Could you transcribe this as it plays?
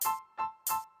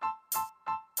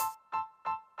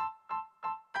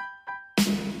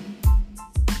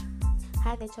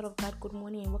Hi there, child of God. Good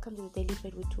morning and welcome to the Daily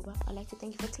Bread with Tuba. I'd like to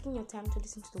thank you for taking your time to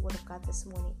listen to the Word of God this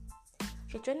morning.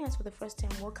 If you're joining us for the first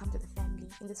time, welcome to the family.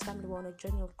 In this family, we're on a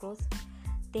journey of growth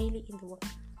daily in the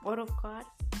Word of God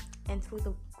and through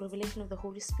the revelation of the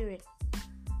Holy Spirit.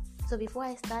 So before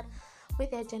I start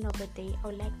with the agenda of the day, I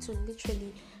would like to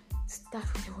literally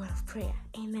start with a word of prayer.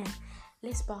 Amen.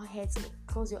 Let's bow our heads,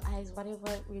 close your eyes, whatever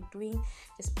we're doing,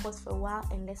 just pause for a while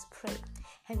and let's pray.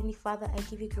 Heavenly Father, I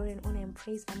give you glory and honor and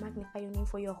praise. I magnify your name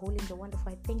for your holy and your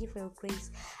wonderful. I thank you for your grace.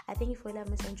 I thank you for your love,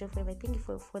 mercy, and joy forever. I thank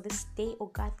you for this day,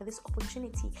 oh God, for this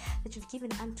opportunity that you've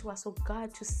given unto us, oh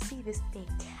God, to see this day.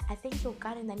 I thank you, oh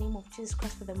God, in the name of Jesus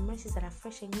Christ for the mercies that are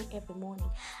fresh and new every morning.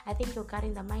 I thank you, oh God,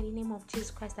 in the mighty name of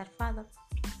Jesus Christ, that Father,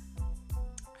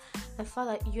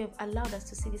 you have allowed us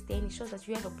to see this day and it shows that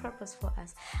you have a purpose for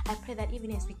us. I pray that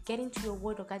even as we get into your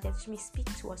word, oh God, that you may speak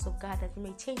to us, oh God, that you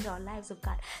may change our lives, oh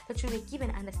God, that you may give an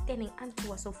understanding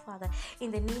unto us, oh Father, in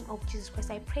the name of Jesus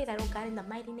Christ. I pray that, oh God, in the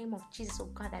mighty name of Jesus, oh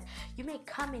God, that you may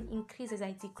come and increase as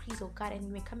I decrease, oh God, and you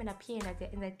may come and appear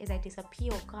as I disappear,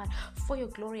 oh God, for your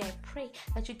glory. I pray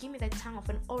that you give me the tongue of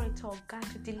an orator, oh God,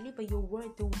 to deliver your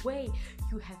word the way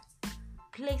you have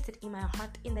place it in my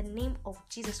heart in the name of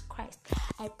Jesus Christ.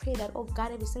 I pray that, oh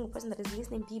God, every single person that is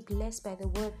listening be blessed by the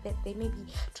word, that they may be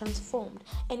transformed.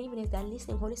 And even as they're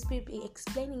listening, Holy Spirit be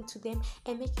explaining to them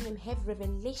and making them have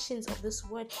revelations of this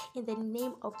word in the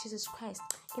name of Jesus Christ,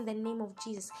 in the name of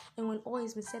Jesus. And when all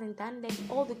has been said and done, let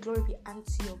all the glory be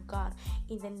unto your God.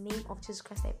 In the name of Jesus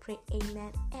Christ, I pray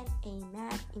amen and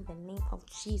amen in the name of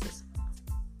Jesus.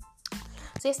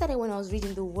 So yesterday when I was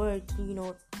reading the word,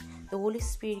 the Holy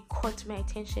Spirit caught my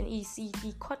attention. He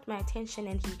caught my attention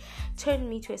and he turned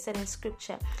me to a certain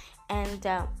scripture. And,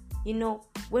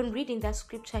 when reading that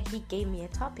scripture, he gave me a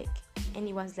topic. And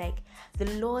he was like, the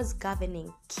laws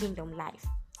governing kingdom life.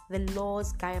 The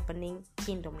laws governing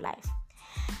kingdom life.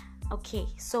 Okay,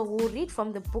 so we'll read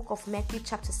from the book of Matthew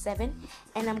chapter 7.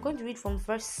 And I'm going to read from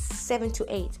verse 7 to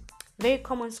 8. Very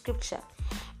common scripture.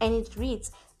 And it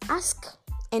reads, ask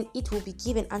and it will be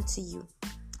given unto you.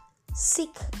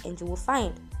 Seek and you will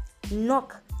find.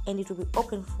 Knock and it will be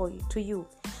opened to you.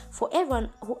 For everyone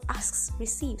who asks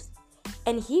receives,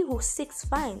 and he who seeks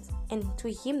finds, and to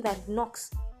him that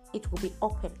knocks it will be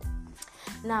opened.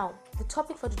 Now, the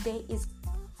topic for today is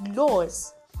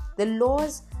laws. The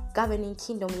laws governing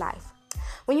kingdom life.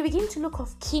 When you begin to look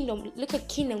at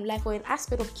kingdom life or an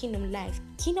aspect of kingdom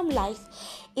life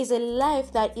is a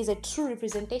life that is a true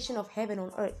representation of heaven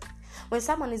on earth. When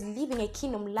someone is living a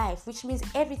kingdom life, which means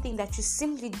everything that you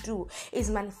simply do is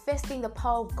manifesting the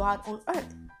power of God on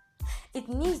earth. It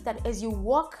means that as you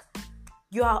walk,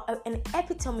 you are an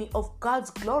epitome of God's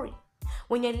glory.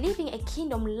 When you're living a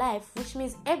kingdom life, which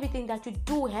means everything that you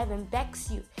do, heaven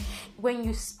backs you. When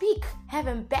you speak,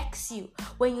 heaven backs you.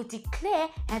 When you declare,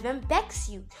 heaven backs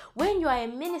you. When you are a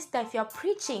minister, if you are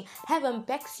preaching, heaven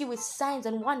backs you with signs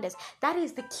and wonders. That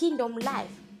is the kingdom life.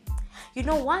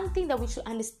 One thing that we should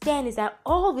understand is that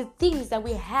all the things that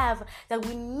we have, that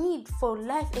we need for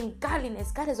life and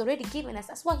godliness, God has already given us.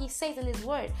 That's what he says in his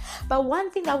word. But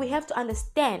one thing that we have to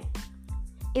understand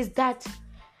is that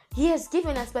he has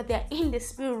given us, but they're in the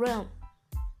spirit realm.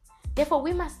 Therefore,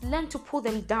 we must learn to pull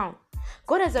them down.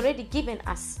 God has already given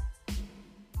us.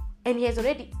 And he has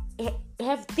already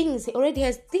has things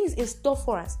in store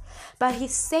for us. But he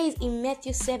says in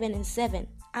Matthew 7:7,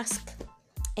 ask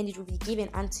and it will be given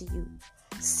unto you.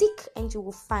 Seek and you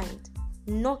will find.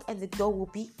 Knock and the door will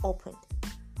be opened.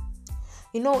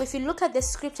 If you look at the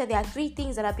scripture, there are three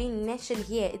things that are being mentioned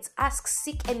here. It's ask,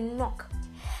 seek, and knock.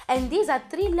 And these are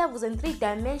three levels and three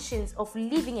dimensions of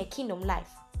living a kingdom life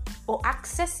or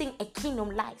accessing a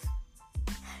kingdom life.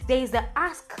 There is the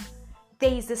ask,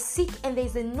 there is the seek, and there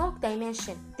is the knock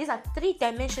dimension. These are three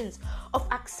dimensions of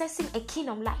accessing a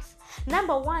kingdom life.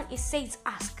 Number one, it says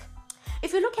ask.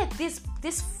 If you look at this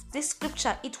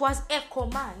scripture, it was a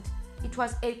command. It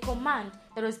was a command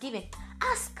that was given.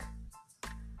 Ask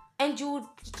and you will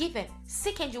be given.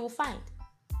 Seek and you will find.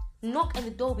 Knock and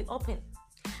the door will be open.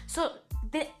 So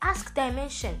the ask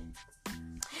dimension.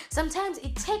 Sometimes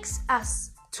it takes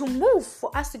us to move for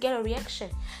us to get a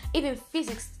reaction. Even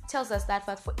physics tells us that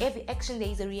for every action there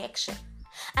is a reaction.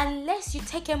 Unless you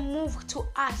take a move to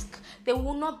ask, there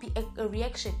will not be a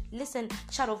reaction. Listen,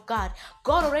 child of God.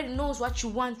 God already knows what you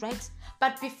want, right?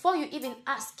 But before you even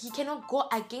ask, he cannot go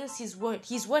against his word.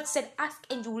 His word said, ask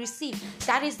and you receive.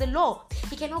 That is the law.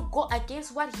 He cannot go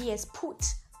against what he has put.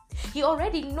 He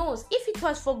already knows. If it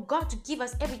was for God to give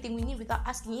us everything we need without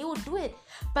asking, He would do it.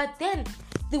 But then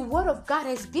the word of God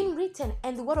has been written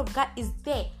and the word of God is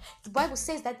there. The Bible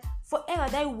says that forever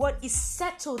thy word is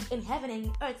settled in heaven and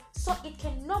in earth, so it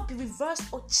cannot be reversed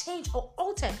or changed or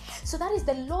altered. So that is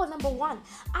the law number one.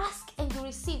 Ask and you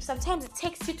receive. Sometimes it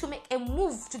takes you to make a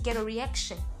move to get a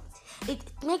reaction. It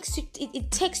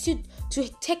takes you to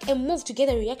take a move to get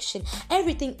a reaction.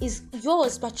 Everything is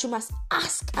yours, but you must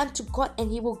ask unto God and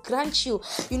He will grant you.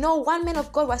 You know, one man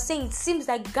of God was saying it seems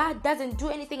like God doesn't do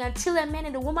anything until a man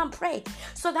and a woman pray.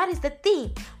 So that is the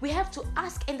thing. We have to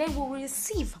ask and then we'll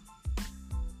receive.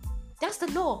 That's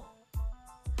the law.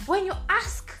 When you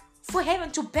ask for heaven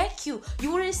to back you,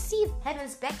 you will receive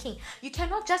heaven's backing. You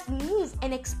cannot just move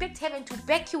and expect heaven to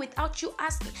back you without you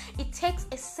asking. It takes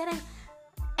a certain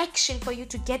action for you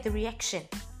to get the reaction.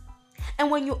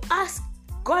 And when you ask,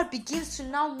 God begins to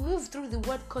now move through the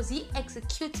word because He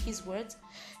executes His word.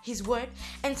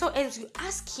 And so as you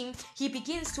ask Him, He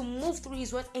begins to move through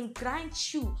His word and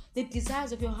grant you the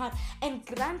desires of your heart, and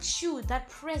grant you that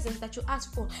presence that you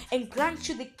ask for, and grant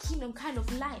you the kingdom kind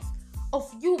of life of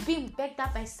you being backed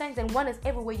up by signs and wonders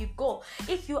everywhere you go.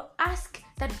 If you ask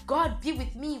that God be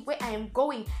with me where I am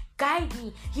going, guide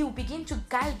me, He will begin to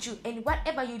guide you, and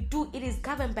whatever you do, it is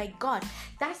governed by God.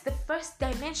 That's the first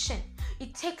dimension.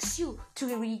 It takes you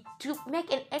to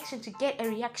make an action to get a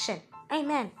reaction.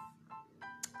 Amen.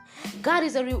 God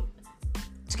is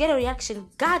to get a reaction,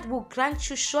 God will grant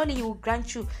you, surely He will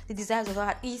grant you the desires of your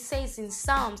heart. He says in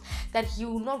Psalms that He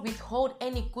will not withhold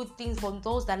any good things from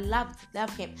those that love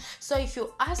Him. So if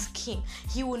you ask Him,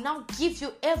 He will now give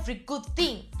you every good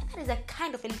thing. And that is a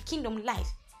kind of a kingdom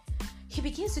life. He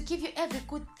begins to give you every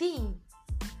good thing.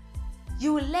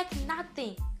 You will lack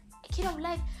nothing. A kingdom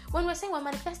life, when we're saying we're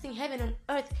manifesting heaven on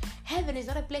earth, heaven is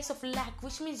not a place of lack,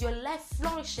 which means your life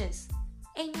flourishes.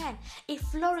 Amen. It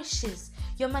flourishes.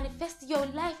 Your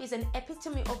life is an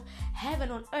epitome of heaven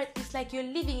on earth. It's like you're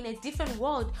living in a different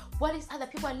world. What is other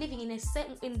people are living in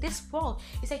this world?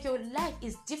 It's like your life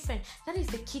is different. That is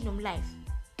the kingdom life.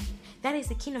 That is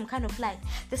the kingdom kind of life.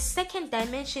 The second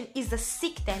dimension is the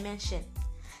seek dimension.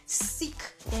 Seek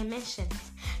dimension.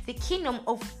 The kingdom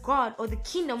of God or the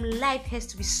kingdom life has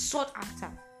to be sought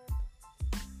after.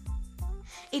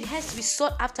 It has to be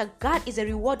sought after. God is a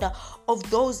rewarder of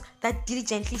those that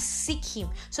diligently seek Him.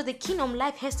 So the kingdom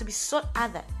life has to be sought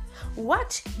after.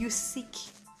 What you seek,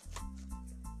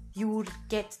 you will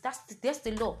get. That's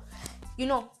the law. You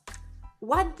know,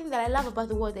 one thing that I love about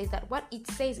the word is that what it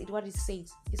says is what it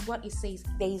says. It's what it says.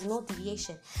 There is no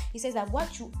deviation. It says that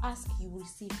what you ask, you will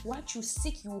receive. What you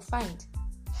seek, you will find.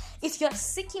 If you are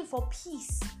seeking for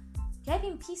peace,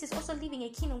 having peace is also living a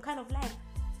kingdom kind of life.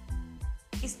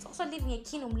 It's also living a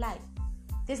kingdom life.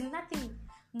 There's nothing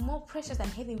more precious than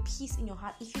having peace in your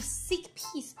heart. If you seek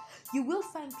peace, you will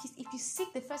find peace. If you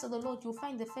seek the face of the Lord, you'll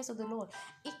find the face of the Lord.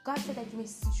 If God said that you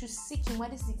should seek Him,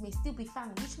 what is it may still be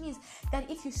found, which means that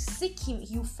if you seek Him,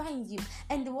 you find Him.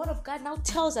 And the word of God now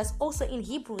tells us also in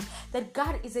Hebrews that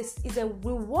God is a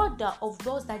rewarder of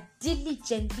those that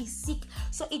diligently seek.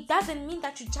 So it doesn't mean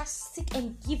that you just seek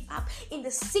and give up. In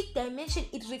the seek dimension,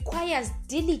 it requires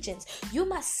diligence. You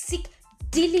must seek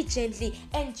diligently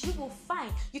and you will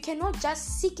find. You cannot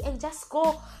just seek and just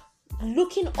go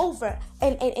looking over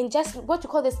and just what you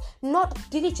call this, not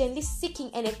diligently seeking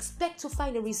and expect to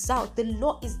find a result. The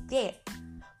law is there.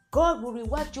 God will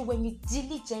reward you when you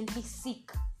diligently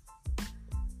seek.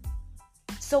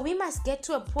 So we must get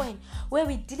to a point where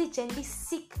we diligently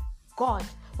seek God.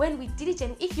 When we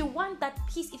diligently, if you want that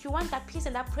peace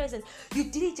and that presence, you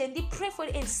diligently pray for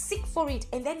it and seek for it,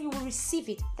 and then you will receive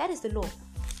it. That is the law.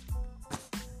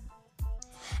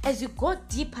 As you go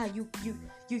deeper, you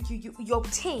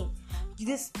obtain.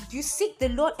 You seek the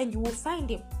Lord and you will find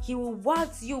Him. He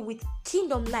rewards you with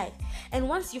kingdom life. And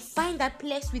once you find that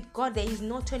place with God, there is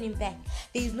no turning back.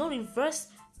 There is no reverse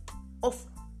of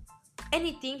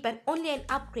anything, but only an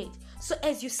upgrade. So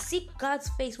as you seek God's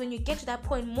face, when you get to that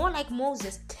point, more like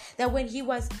Moses, that when he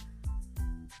was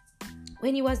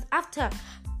after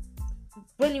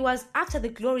the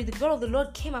glory of the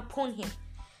Lord came upon him.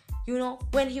 You know,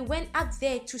 when he went up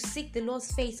there to seek the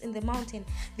Lord's face in the mountain,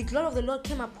 the glory of the Lord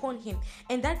came upon him.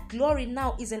 And that glory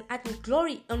now is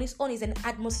glory on its own is an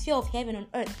atmosphere of heaven on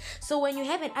earth. So when you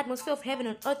have an atmosphere of heaven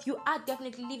on earth, you are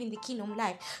definitely living the kingdom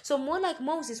life. So more like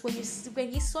Moses, when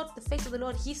he sought the face of the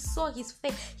Lord, he saw His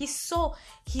face, he saw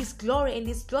His glory, and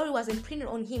His glory was imprinted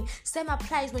on him. Same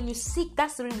applies when you seek.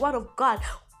 That's the reward of God.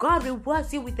 God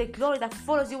rewards you with the glory that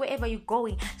follows you wherever you're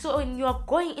going. So when you are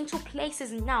going into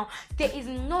places now, there is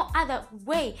no other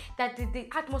way that the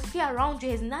atmosphere around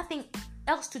you has nothing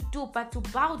else to do but to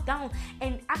bow down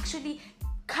and actually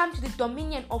come to the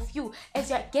dominion of you, as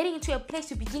you're getting into a place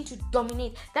to begin to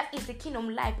dominate. That is the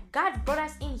kingdom life. God brought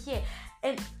us in here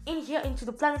into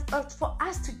the planet Earth for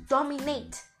us to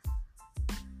dominate,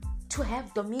 to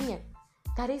have dominion.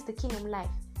 That is the kingdom life.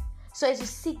 So as you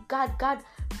seek God, God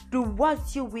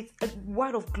rewards you with a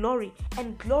word of glory,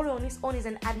 and glory on its own is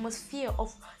an atmosphere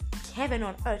of heaven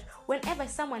on earth. Whenever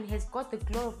someone has got the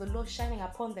glory of the Lord shining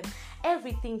upon them,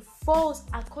 everything falls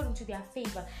according to their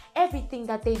favor. Everything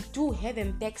that they do,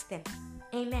 heaven backs them.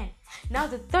 Amen. Now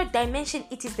the third dimension,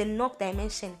 it is the knock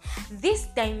dimension. This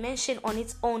dimension on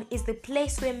its own is the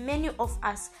place where many of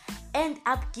us end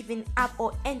up giving up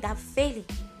or end up failing.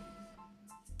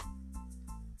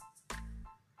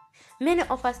 Many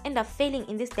of us end up failing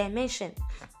in this dimension.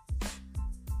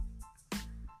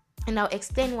 And I'll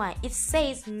explain why. It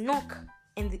says knock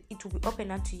and it will be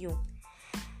opened unto you.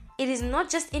 It is not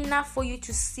just enough for you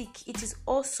to seek, it is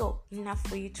also enough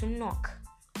for you to knock.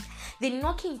 The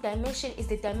knocking dimension is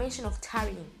the dimension of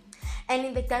tarrying. And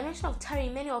in the dimension of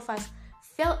tarrying, many of us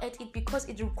fail at it because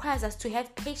it requires us to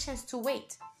have patience to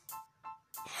wait.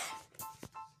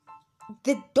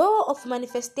 The door of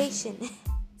manifestation,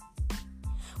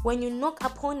 when you knock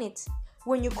upon it,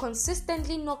 when you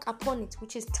consistently knock upon it,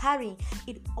 which is tarrying,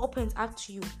 it opens up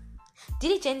to you.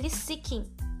 Diligently seeking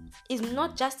is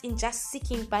not just in just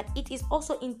seeking, but it is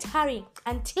also in tarrying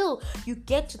until you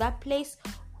get to that place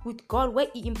with God where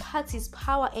He imparts His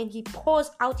power and He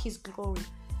pours out His glory.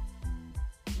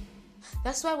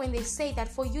 That's why when they say that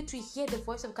for you to hear the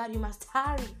voice of God, you must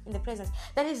tarry in the presence.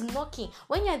 That is knocking.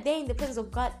 When you're there in the presence of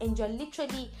God and you're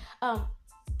literally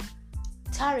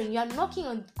tarrying, you're knocking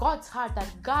on God's heart that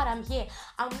God, I'm here.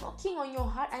 I'm knocking on your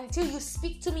heart until you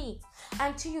speak to me,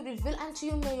 until you reveal unto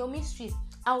you your mysteries.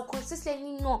 I will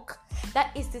consistently knock.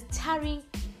 That is the tarrying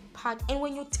part. And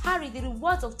when you tarry, the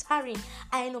rewards of tarrying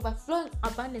are an overflowing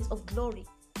abundance of glory.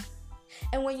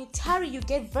 And when you tarry, you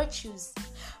get virtues.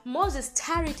 Moses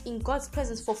tarried in God's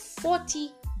presence for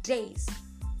 40 days.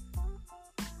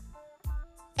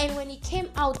 And when he came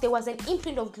out, there was an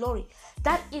imprint of glory.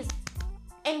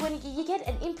 And when he get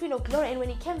an imprint of glory, and when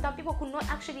he came down, people could not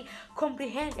actually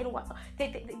comprehend, and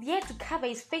they had to cover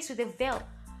his face with a veil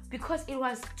because it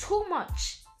was too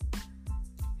much.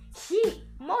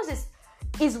 Moses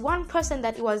is one person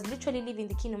that was literally living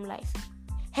the kingdom life.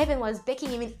 Heaven was backing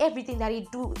him in everything that he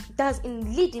does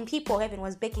in leading people. Heaven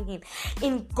was backing him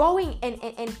in going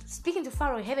and speaking to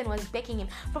Pharaoh. Heaven was backing him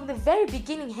from the very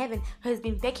beginning. Heaven has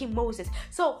been backing Moses.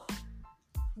 So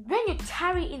when you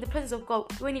tarry in the presence of God,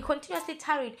 when you continuously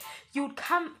tarried, you would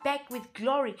come back with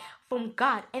glory from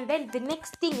God. And then the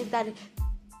next thing is that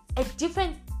a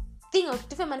different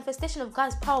manifestation of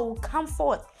God's power will come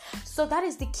forth. So that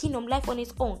is the kingdom life on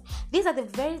its own. These are the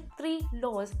very 3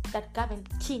 laws that govern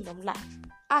kingdom life.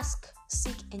 Ask,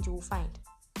 seek, and you will find.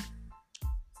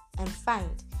 And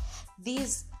find.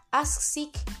 These ask,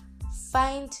 seek,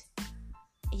 find.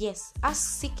 Yes,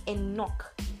 ask, seek, and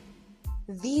knock.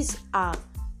 These are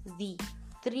the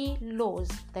 3 laws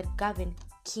that govern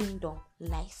kingdom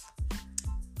life.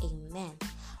 Amen.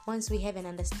 Once we have an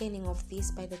understanding of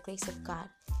this by the grace of God,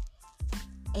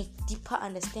 a deeper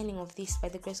understanding of this by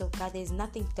the grace of God, there is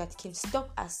nothing that can stop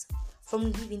us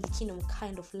from living the kingdom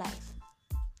kind of life.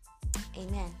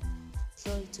 Amen.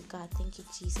 Glory to God. Thank you,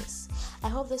 Jesus. I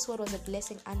hope this word was a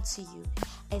blessing unto you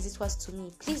as it was to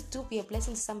me. Please do be a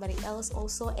blessing to somebody else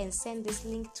also, and send this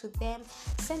link to them.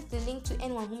 Send the link to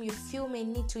anyone whom you feel may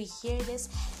need to hear this,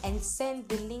 and send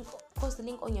the link, post the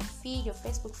link on your feed, your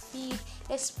Facebook feed.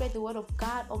 Let's spread the word of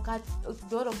God, the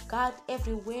word of God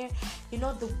everywhere.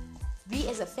 We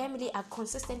as a family are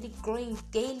consistently growing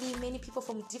daily. Many people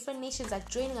from different nations are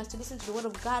joining us to listen to the word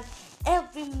of God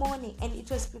every morning, and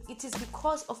it is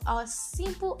because of our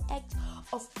simple act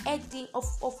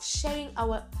of sharing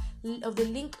of the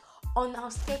link on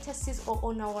our statuses or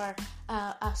on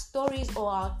our stories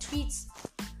or our tweets.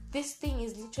 This thing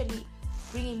is literally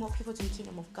bringing more people to the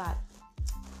kingdom of God.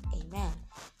 Amen.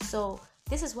 So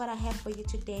this is what I have for you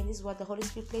today, and this is what the Holy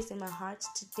Spirit placed in my heart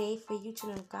today for you,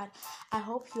 children of God. I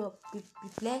hope you are be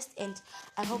blessed, and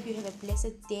I hope you have a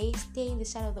blessed day. Stay in the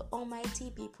shadow of the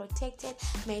Almighty. Be protected.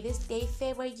 May this day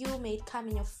favor you. May it come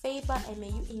in your favor, and may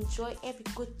you enjoy every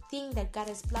good thing that God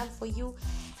has planned for you.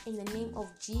 In the name of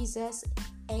Jesus,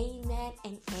 amen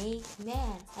and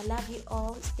amen. I love you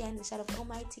all. Stay in the shadow of the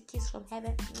Almighty. Kiss from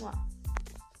heaven. Mwah.